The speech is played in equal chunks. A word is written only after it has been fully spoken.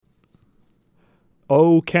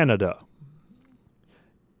O Canada,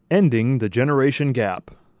 Ending the Generation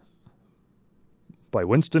Gap by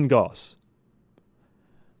Winston Goss.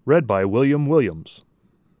 Read by William Williams.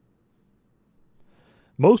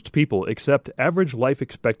 Most people accept average life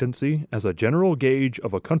expectancy as a general gauge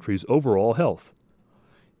of a country's overall health.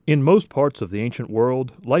 In most parts of the ancient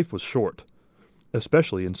world, life was short,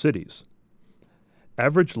 especially in cities.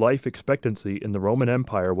 Average life expectancy in the Roman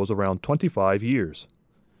Empire was around 25 years.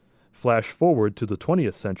 Flash forward to the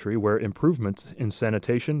 20th century, where improvements in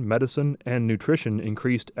sanitation, medicine, and nutrition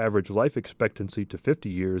increased average life expectancy to 50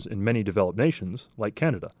 years in many developed nations, like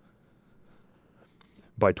Canada.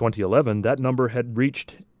 By 2011, that number had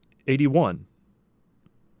reached 81.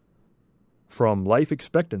 From Life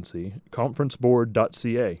Expectancy,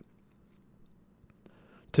 conferenceboard.ca.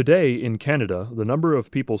 Today, in Canada, the number of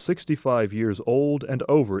people 65 years old and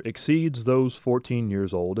over exceeds those 14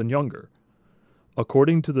 years old and younger.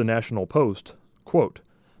 According to the National Post, quote,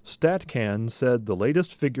 StatCan said the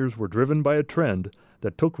latest figures were driven by a trend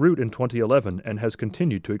that took root in 2011 and has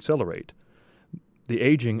continued to accelerate: the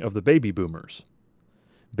aging of the baby boomers.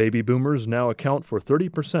 Baby boomers now account for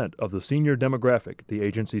 30% of the senior demographic, the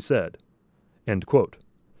agency said. End quote.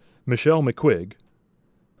 Michelle McQuigg.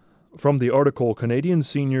 From the article Canadian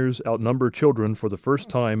Seniors Outnumber Children for the First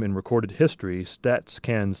Time in Recorded History,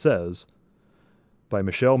 StatsCan Says, by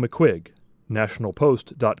Michelle McQuigg,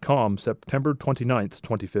 nationalpost.com, September 29,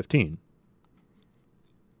 2015.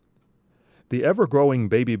 The ever-growing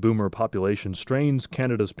baby boomer population strains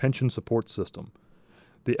Canada's pension support system.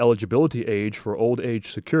 The eligibility age for Old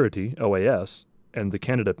Age Security, OAS, and the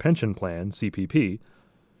Canada Pension Plan, CPP,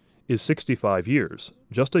 is 65 years,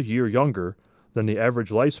 just a year younger than the average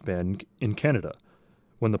lifespan in Canada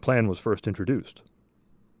when the plan was first introduced.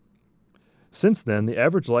 Since then, the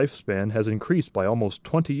average lifespan has increased by almost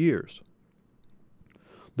 20 years.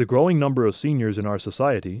 The growing number of seniors in our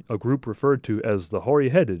society, a group referred to as the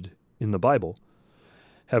hoary-headed in the Bible,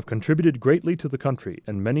 have contributed greatly to the country,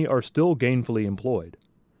 and many are still gainfully employed.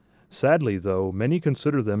 Sadly, though, many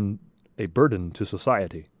consider them a burden to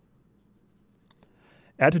society.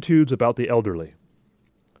 Attitudes about the elderly.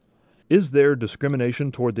 Is there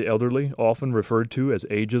discrimination toward the elderly, often referred to as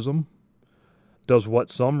ageism? Does what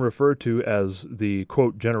some refer to as the,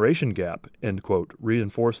 quote, generation gap, end quote,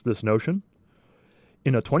 reinforce this notion?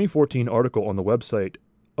 In a 2014 article on the website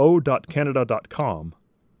o.canada.com,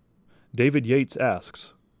 David Yates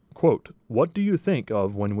asks, quote, what do you think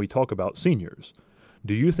of when we talk about seniors?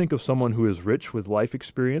 Do you think of someone who is rich with life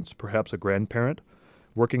experience, perhaps a grandparent,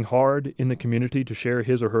 working hard in the community to share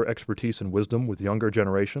his or her expertise and wisdom with younger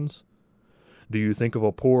generations? Do you think of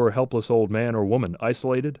a poor, helpless old man or woman,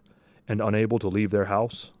 isolated and unable to leave their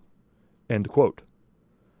house? End quote.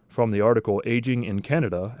 From the article Aging in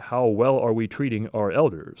Canada, How Well Are We Treating Our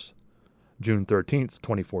Elders? June 13,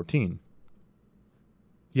 2014.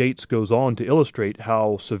 Yates goes on to illustrate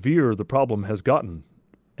how severe the problem has gotten,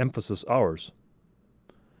 emphasis ours.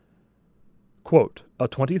 Quote, a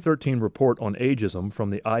 2013 report on ageism from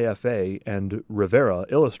the IFA and Rivera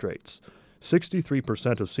illustrates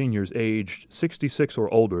 63% of seniors aged 66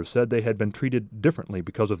 or older said they had been treated differently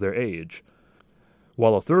because of their age,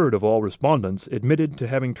 while a third of all respondents admitted to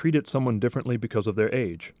having treated someone differently because of their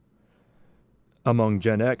age. Among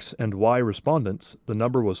Gen X and Y respondents, the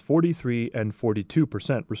number was 43 and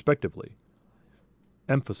 42% respectively.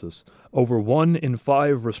 Emphasis. Over 1 in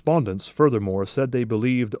 5 respondents, furthermore, said they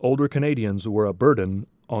believed older Canadians were a burden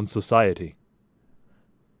on society.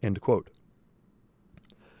 End quote.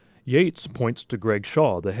 Yates points to Greg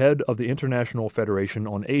Shaw, the head of the International Federation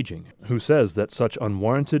on Aging, who says that such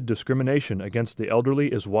unwarranted discrimination against the elderly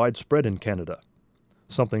is widespread in Canada,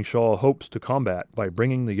 something Shaw hopes to combat by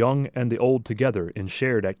bringing the young and the old together in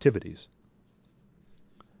shared activities.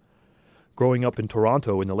 Growing up in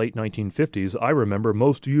Toronto in the late 1950s, I remember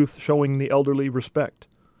most youth showing the elderly respect.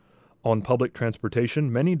 On public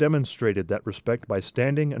transportation, many demonstrated that respect by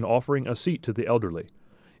standing and offering a seat to the elderly.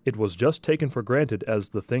 It was just taken for granted as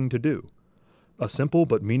the thing to do, a simple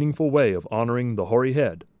but meaningful way of honoring the hoary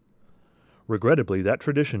head. Regrettably, that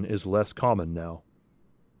tradition is less common now.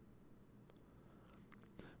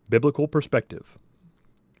 Biblical perspective.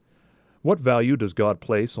 What value does God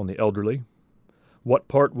place on the elderly? What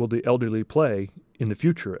part will the elderly play in the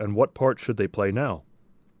future, and what part should they play now?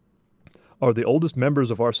 Are the oldest members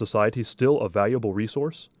of our society still a valuable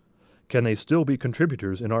resource? Can they still be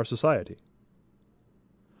contributors in our society?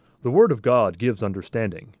 The Word of God gives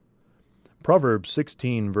understanding. Proverbs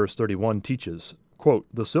 16, verse 31 teaches, quote,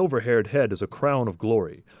 the silver-haired head is a crown of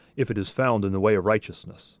glory, if it is found in the way of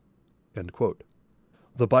righteousness. End quote.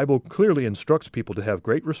 The Bible clearly instructs people to have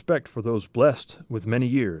great respect for those blessed with many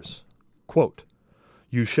years. Quote,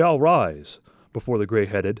 You shall rise before the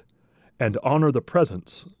gray-headed and honor the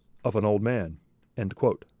presence of an old man." End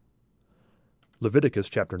quote. Leviticus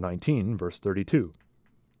chapter 19, verse 32.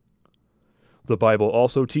 The Bible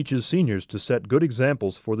also teaches seniors to set good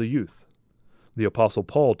examples for the youth. The Apostle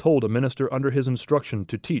Paul told a minister under his instruction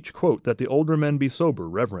to teach, quote, "that the older men be sober,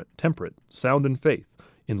 reverent, temperate, sound in faith,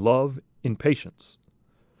 in love, in patience.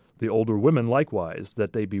 The older women likewise,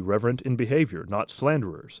 that they be reverent in behavior, not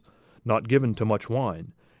slanderers, not given to much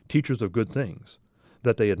wine, teachers of good things,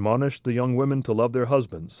 that they admonish the young women to love their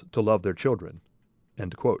husbands, to love their children."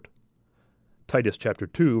 End quote. Titus chapter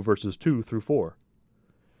 2, verses 2 through 4.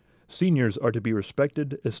 Seniors are to be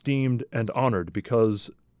respected, esteemed, and honored because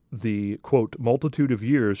the, quote, "multitude of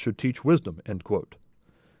years should teach wisdom," end quote.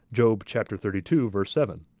 Job chapter 32, verse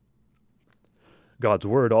 7. God's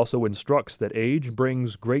word also instructs that age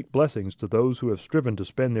brings great blessings to those who have striven to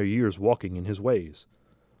spend their years walking in his ways.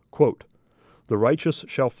 Quote, "The righteous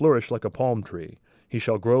shall flourish like a palm tree, he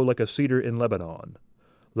shall grow like a cedar in Lebanon.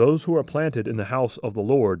 Those who are planted in the house of the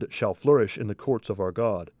Lord shall flourish in the courts of our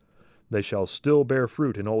God. They shall still bear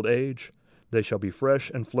fruit in old age, they shall be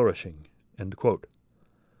fresh and flourishing." End quote.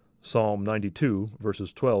 Psalm 92,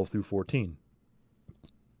 verses 12 through 14.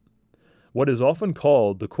 What is often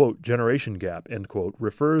called the, quote, "generation gap," end quote,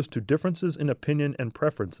 refers to differences in opinion and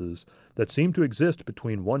preferences that seem to exist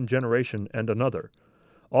between one generation and another,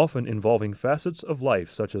 often involving facets of life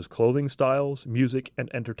such as clothing styles, music, and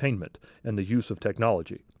entertainment, and the use of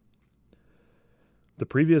technology. The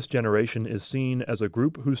previous generation is seen as a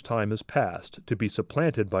group whose time is past, to be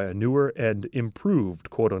supplanted by a newer and improved,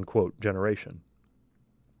 quote-unquote, generation.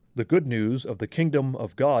 The good news of the kingdom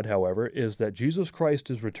of God, however, is that Jesus Christ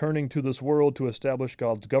is returning to this world to establish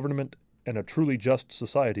God's government and a truly just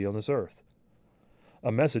society on this earth.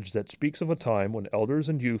 A message that speaks of a time when elders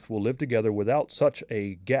and youth will live together without such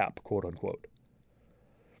a gap, quote-unquote.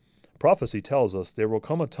 Prophecy tells us there will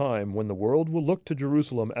come a time when the world will look to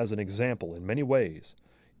Jerusalem as an example in many ways,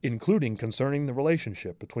 including concerning the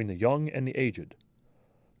relationship between the young and the aged.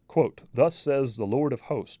 Quote, "Thus says the Lord of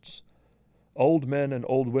hosts, old men and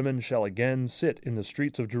old women shall again sit in the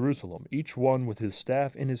streets of Jerusalem, each one with his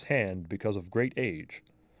staff in his hand because of great age.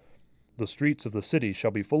 The streets of the city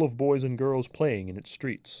shall be full of boys and girls playing in its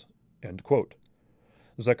streets." End quote.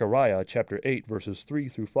 Zechariah chapter 8, verses 3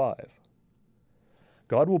 through 5.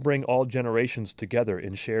 God will bring all generations together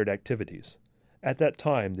in shared activities. At that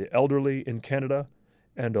time, the elderly in Canada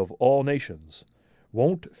and of all nations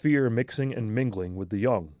won't fear mixing and mingling with the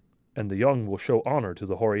young, and the young will show honor to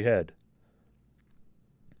the hoary head.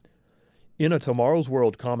 In a Tomorrow's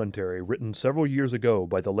World commentary written several years ago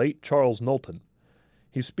by the late Charles Knowlton,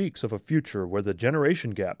 he speaks of a future where the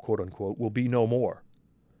generation gap, quote-unquote, will be no more.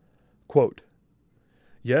 Quote,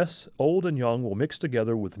 "Yes, old and young will mix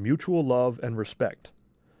together with mutual love and respect.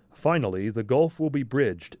 Finally, the gulf will be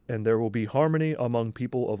bridged, and there will be harmony among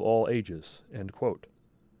people of all ages." End quote.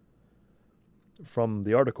 From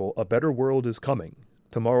the article, "A Better World is Coming,"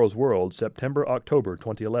 Tomorrow's World, September-October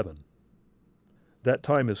 2011. That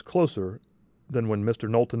time is closer than when Mr.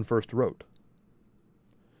 Knowlton first wrote.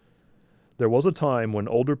 There was a time when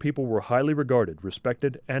older people were highly regarded,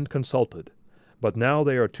 respected, and consulted, but now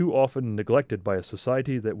they are too often neglected by a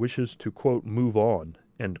society that wishes to, quote, "move on,"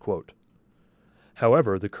 end quote.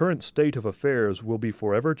 However, the current state of affairs will be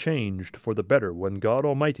forever changed for the better when God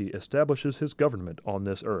Almighty establishes His government on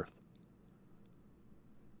this earth.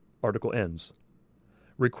 Article ends.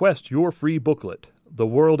 Request your free booklet, The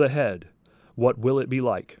World Ahead. What Will It Be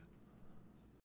Like?